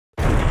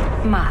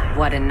My,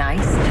 what a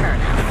nice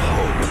turnout.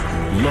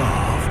 Hope,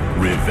 love,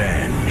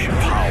 revenge,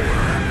 power.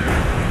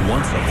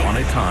 Once Upon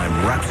a Time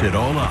wraps it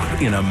all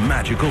up in a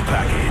magical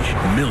package.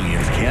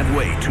 Millions can't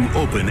wait to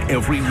open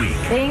every week.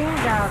 Things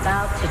are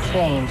about to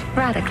change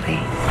radically.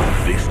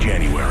 This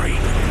January,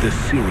 the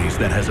series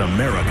that has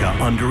America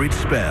under its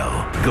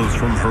spell goes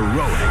from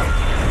heroic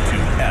to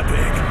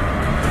epic.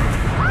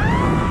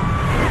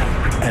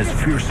 As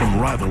fearsome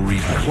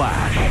rivalries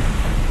clash,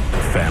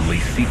 family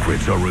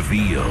secrets are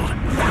revealed,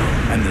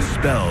 and the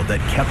spell that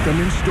kept them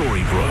in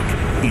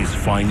Storybrooke is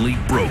finally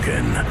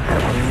broken.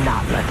 I will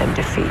not let them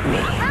defeat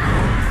me.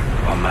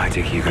 What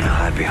magic are you going to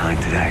hide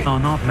behind today? Oh,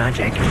 not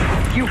magic.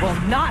 You will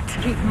not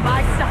keep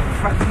my son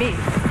from me.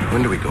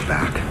 When do we go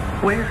back?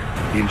 Where?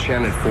 The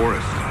Enchanted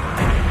Forest.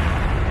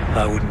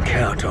 I wouldn't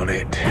count on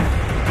it.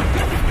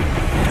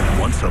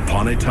 Once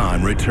Upon a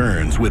Time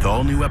returns with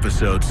all new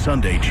episodes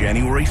Sunday,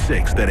 January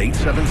 6th at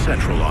 8/7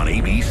 Central on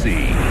ABC.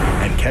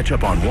 And catch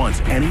up on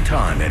Once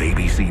anytime at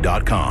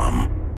abc.com.